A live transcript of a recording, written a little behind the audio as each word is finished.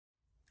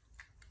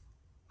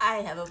I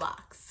have a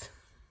box.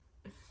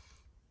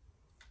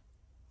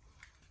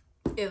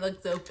 It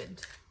looks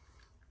opened,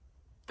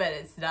 but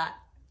it's not.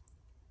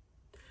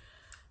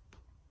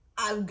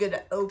 I'm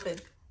gonna open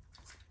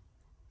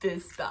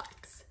this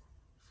box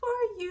for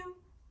you,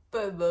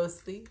 but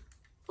mostly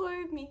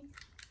for me.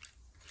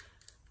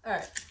 All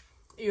right,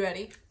 you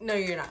ready? No,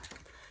 you're not,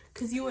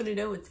 because you want to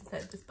know what's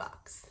inside this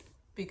box,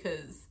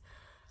 because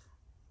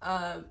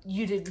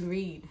you didn't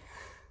read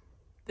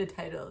the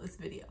title of this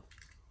video.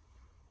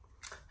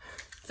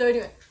 So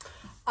anyway,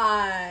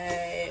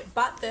 I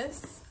bought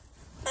this.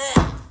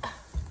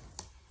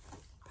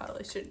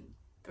 Probably shouldn't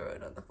throw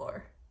it on the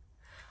floor.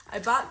 I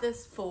bought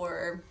this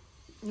for,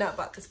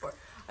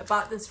 I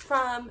bought this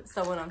from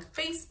someone on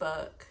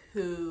Facebook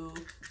who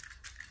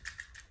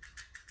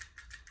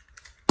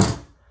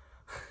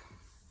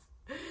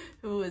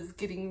was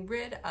getting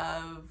rid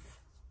of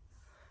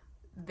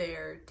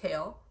their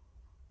tail.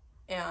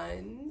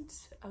 And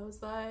I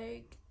was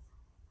like,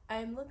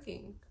 I'm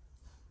looking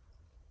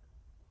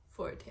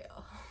for a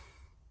tail.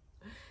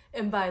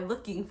 And by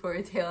looking for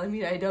a tail, I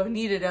mean I don't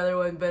need another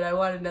one, but I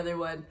want another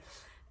one.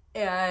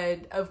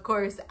 And of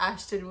course,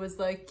 Ashton was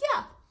like,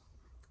 yeah,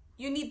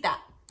 you need that.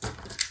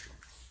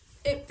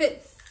 It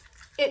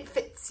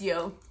fits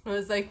you. I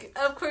was like,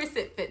 of course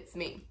it fits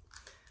me.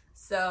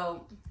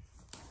 So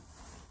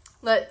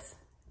let's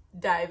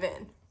dive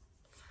in.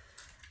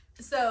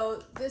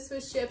 So this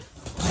was shipped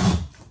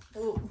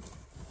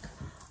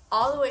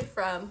all the way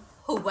from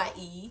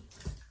Hawaii.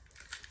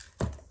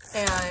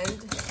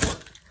 And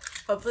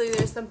hopefully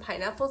there's some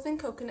pineapples and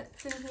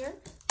coconuts in here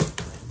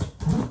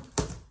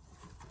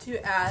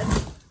to add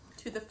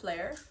to the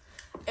flair.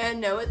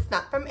 And no, it's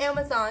not from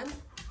Amazon.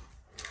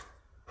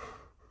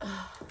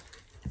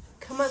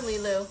 Come on,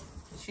 Lilu.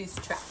 She's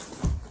trapped.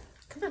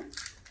 Come on.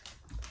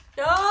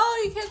 No,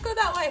 you can't go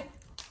that way.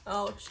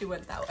 Oh, she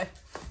went that way.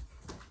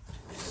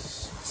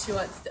 She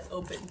wants to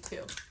open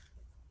too.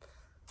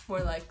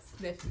 More like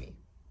sniff me.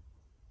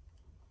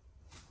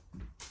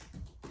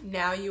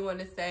 Now you want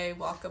to say,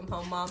 welcome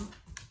home, Mom?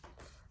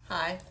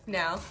 Hi.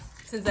 Now,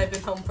 since I've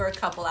been home for a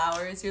couple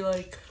hours, you're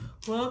like,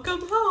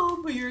 welcome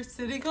home, but you're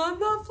sitting on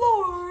the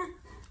floor.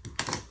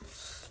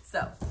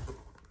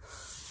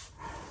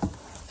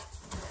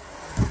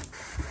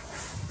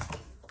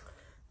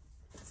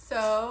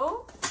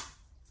 So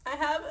I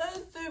have a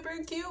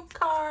super cute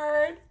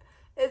card.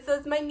 It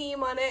says my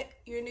name on it.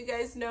 You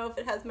guys know if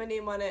it has my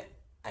name on it,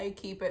 I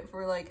keep it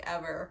for like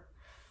ever.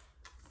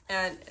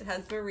 And it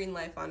has Marine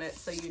Life on it,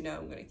 so you know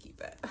I'm gonna keep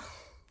it.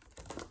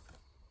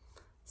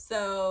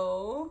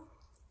 So,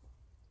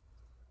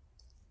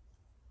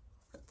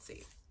 let's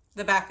see.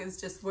 The back is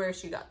just where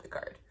she got the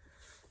card.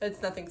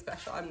 It's nothing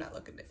special. I'm not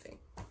looking at anything.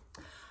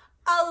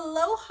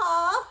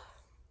 Aloha!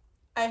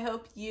 I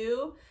hope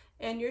you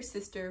and your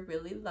sister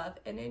really love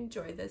and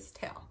enjoy this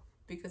tail,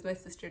 because my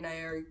sister and I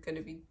are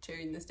gonna be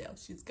sharing this tail.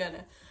 She's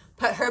gonna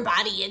put her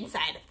body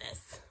inside of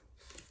this.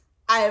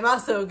 I am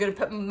also gonna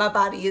put my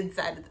body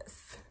inside of this.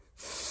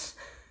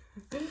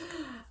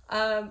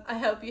 I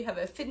hope you have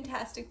a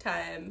fantastic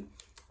time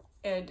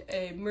and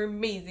an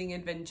amazing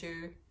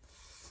adventure.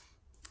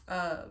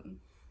 And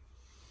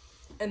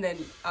then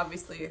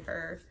obviously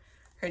her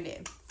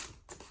name,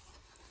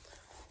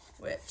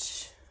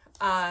 which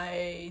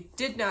I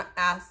did not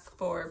ask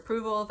for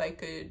approval if I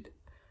could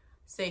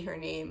say her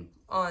name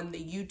on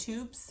the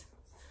YouTubes,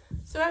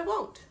 so I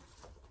won't.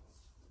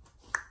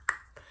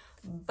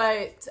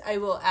 But I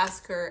will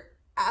ask her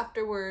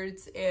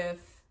afterwards if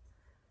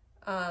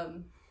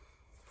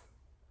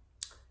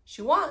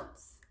she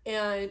wants,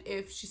 and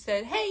if she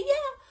said, hey,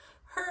 yeah,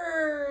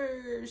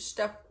 her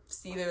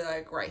stuff's either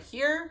like right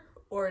here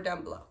or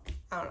down below.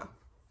 I don't know.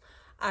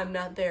 I'm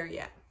not there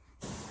yet,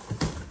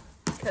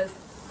 because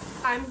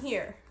I'm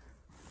here.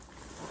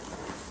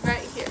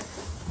 Right here.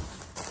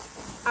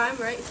 I'm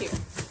right here.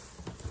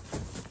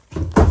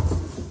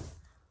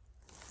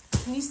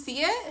 Can you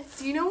see it?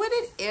 Do you know what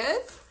it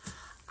is?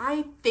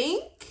 I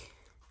think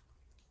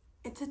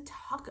it's a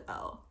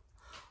taco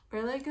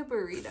or like a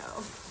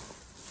burrito.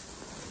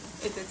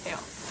 It's a tail.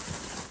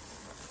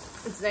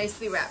 It's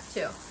nicely wrapped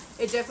too.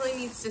 It definitely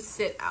needs to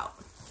sit out.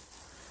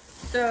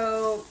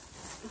 So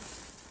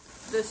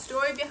the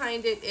story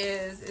behind it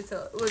is it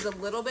was a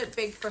little bit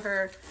big for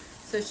her,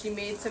 so she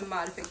made some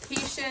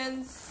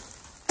modifications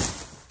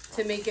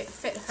to make it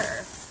fit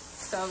her.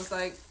 So I was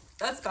like,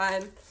 that's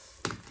fine.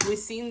 We've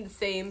seen the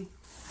same,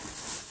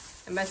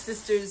 and my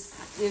sister's,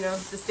 you know,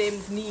 the same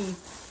as me.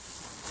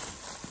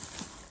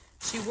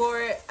 She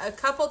wore it a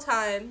couple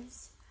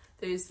times.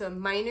 There's some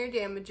minor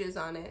damages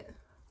on it,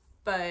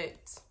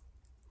 but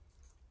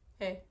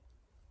hey,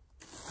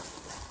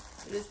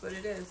 it is what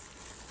it is.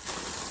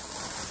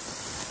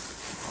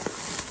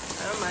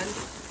 I don't mind.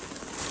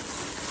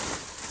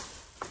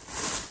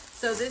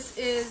 So this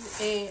is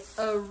a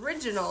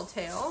original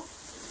tail.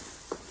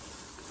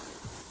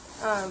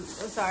 I'm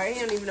sorry, I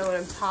don't even know what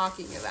I'm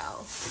talking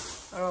about.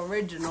 An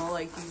original,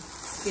 like you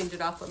skinned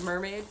it off a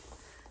mermaid.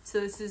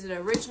 So this is an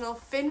original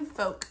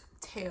Finfolk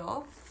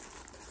tail.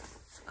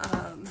 I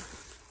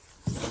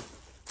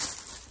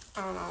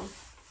don't know.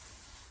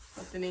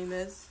 what the name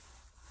is.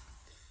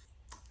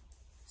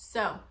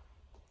 So,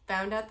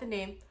 found out the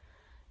name.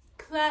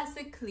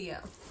 Classic Cleo.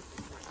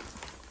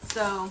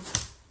 So,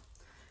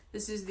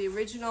 this is the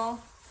original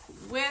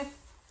with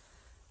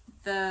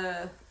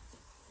the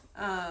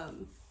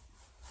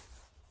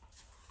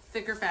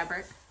thicker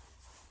fabric.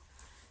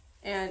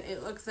 And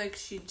it looks like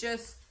she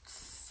just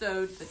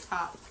sewed the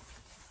top.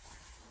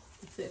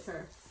 Let's fit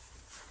her.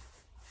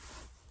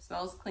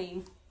 Smells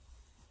clean.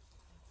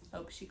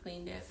 Hope she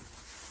cleaned it.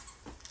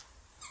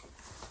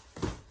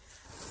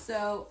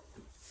 So,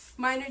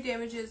 minor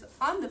damages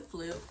on the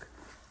fluke.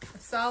 I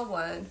saw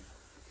one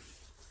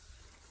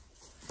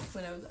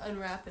when I was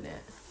unwrapping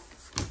it.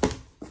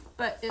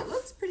 But it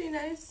looks pretty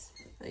nice.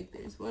 Like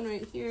there's one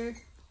right here.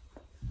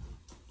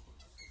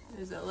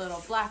 There's a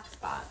little black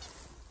spot.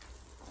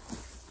 I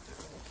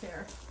don't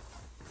care.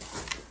 I'm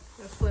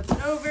gonna flip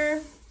it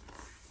over.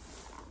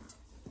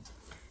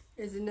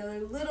 There's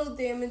another little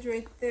damage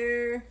right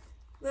there.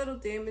 Little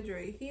damage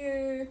right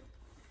here.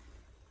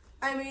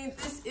 I mean,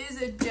 this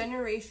is a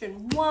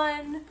generation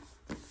 1.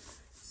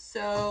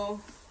 So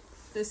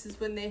this is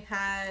when they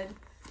had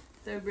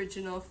the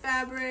original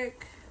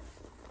fabric,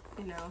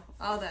 you know,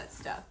 all that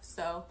stuff.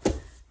 So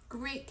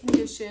great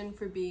condition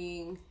for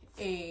being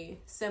a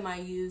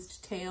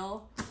semi-used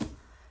tail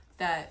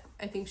that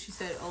I think she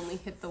said only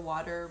hit the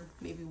water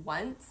maybe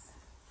once.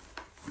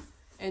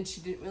 And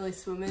she didn't really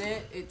swim in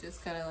it. It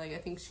just kind of like, I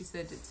think she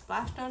said it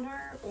splashed on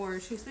her or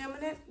she swam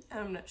in it.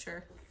 I'm not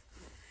sure.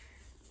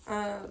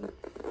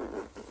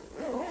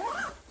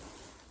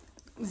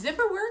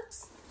 Zipper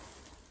works.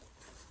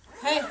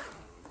 Hey,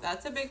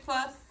 that's a big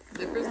plus.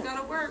 Zipper's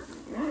gonna work.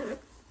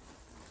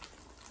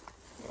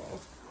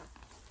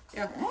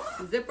 Yeah,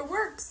 the zipper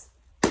works.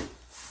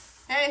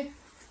 Hey.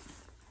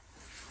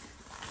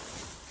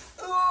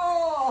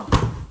 Oh.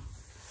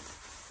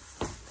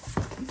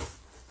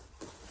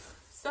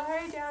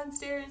 Sorry,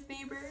 downstairs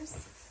neighbors.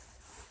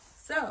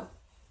 So,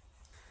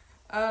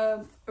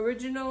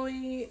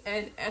 originally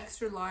an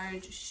extra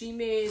large, she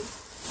made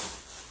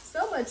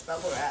so much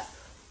bubble wrap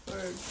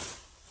or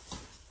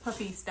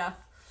puffy stuff.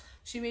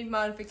 She made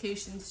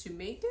modifications to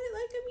make it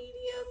like a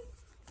medium.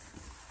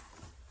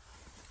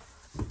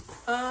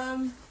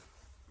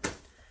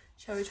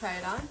 Shall we try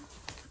it on?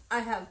 I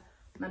have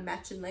my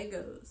matching my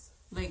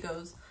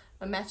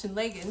matching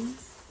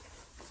leggings,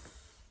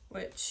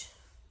 which,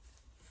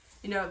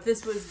 you know, if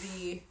this was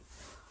the,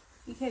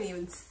 you can't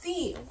even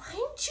see. Why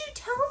didn't you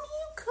tell me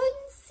you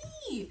couldn't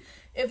see?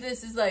 If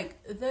this is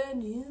like the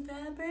new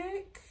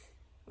fabric,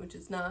 which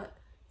is not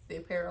the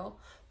apparel,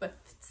 but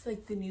it's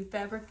like the new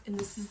fabric and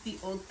this is the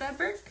old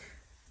fabric,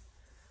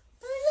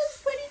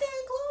 that's pretty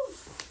dang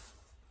close.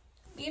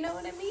 You know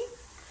what I mean?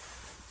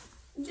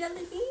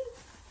 Jelly bean.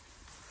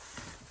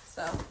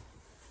 So,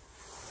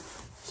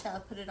 shall I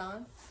put it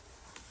on?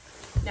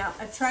 Now,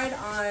 I've tried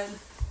on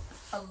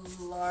a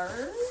large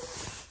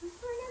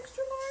for an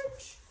extra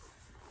large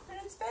and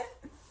it's fit.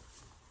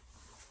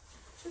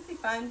 Should be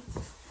fine.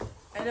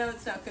 I know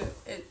it's not good.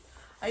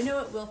 I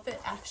know it will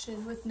fit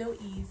action with no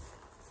ease.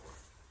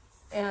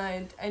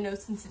 And I know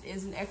since it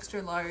is an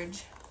extra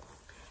large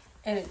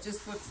and it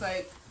just looks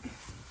like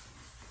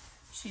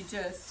she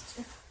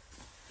just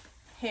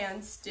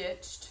hand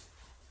stitched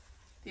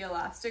the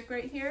elastic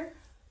right here,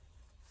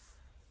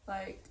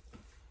 like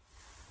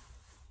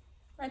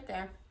right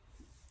there.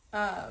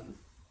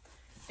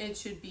 It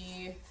should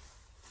be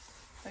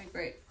like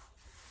right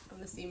on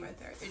the seam right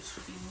there. It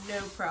should be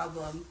no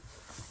problem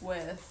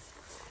with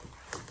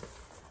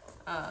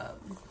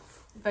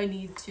if I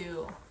need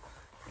to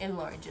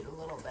enlarge it a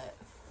little bit.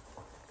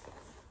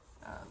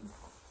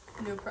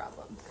 No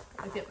problem.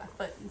 I get my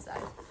foot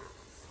inside.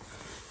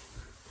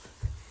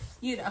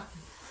 You know,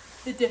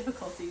 the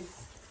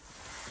difficulties.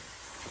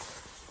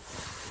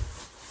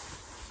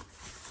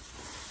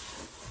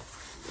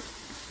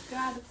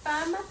 Gotta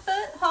find my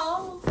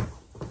footholds.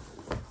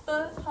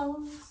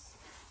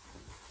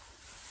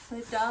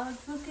 My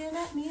dog's looking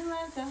at me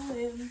like I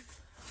am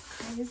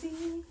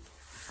crazy.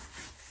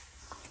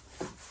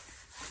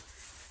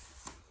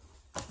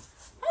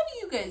 How do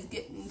you guys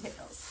get in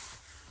tails?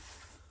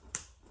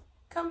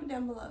 Comment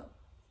down below.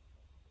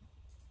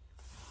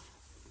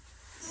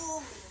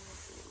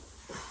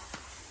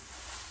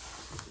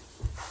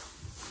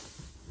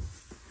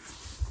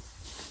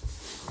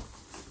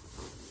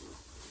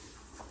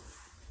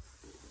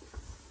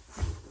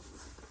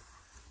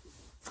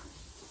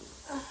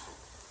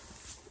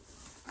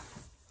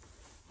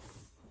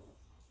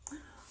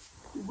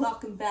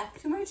 Welcome back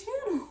to my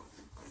channel.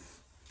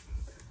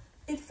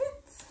 It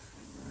fits.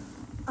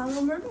 I'm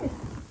a mermaid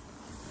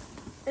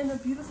in a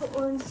beautiful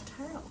orange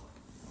towel.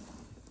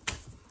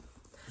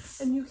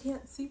 And you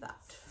can't see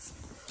that.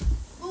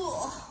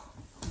 Ugh.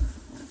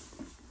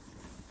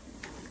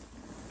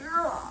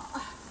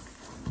 Ugh.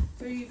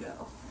 There you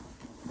go.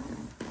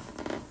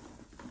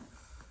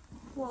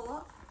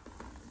 Voila.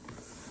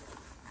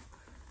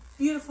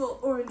 Beautiful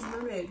orange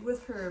mermaid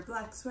with her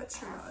black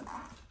sweatshirt on.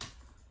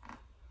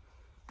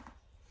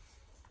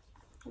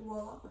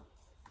 Voila.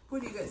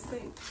 What do you guys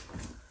think?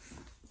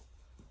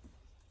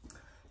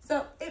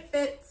 So it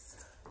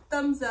fits.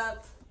 Thumbs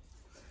up.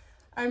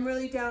 I'm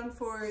really down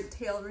for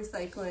tail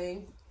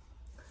recycling.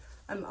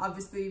 I'm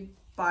obviously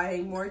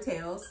buying more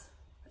tails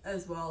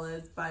as well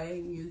as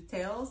buying used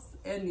tails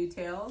and new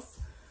tails.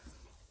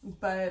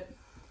 But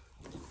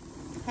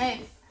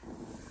hey,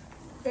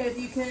 if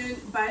you can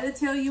buy the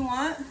tail you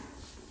want,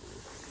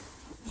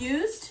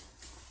 used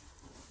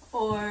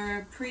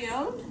or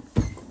pre-owned,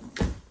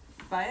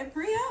 buy it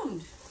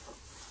pre-owned.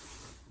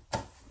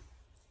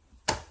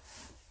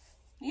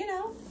 You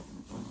know,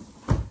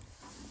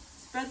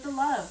 spread the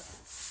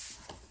love.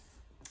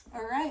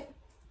 All right.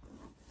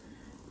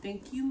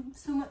 Thank you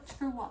so much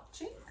for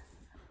watching.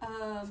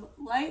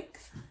 Like,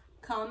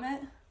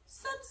 comment,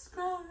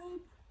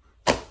 subscribe.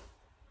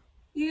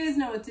 You guys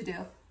know what to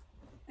do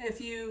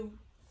if you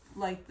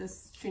like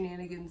this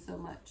shenanigans so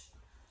much.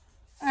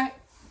 All right.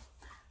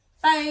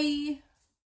 Bye.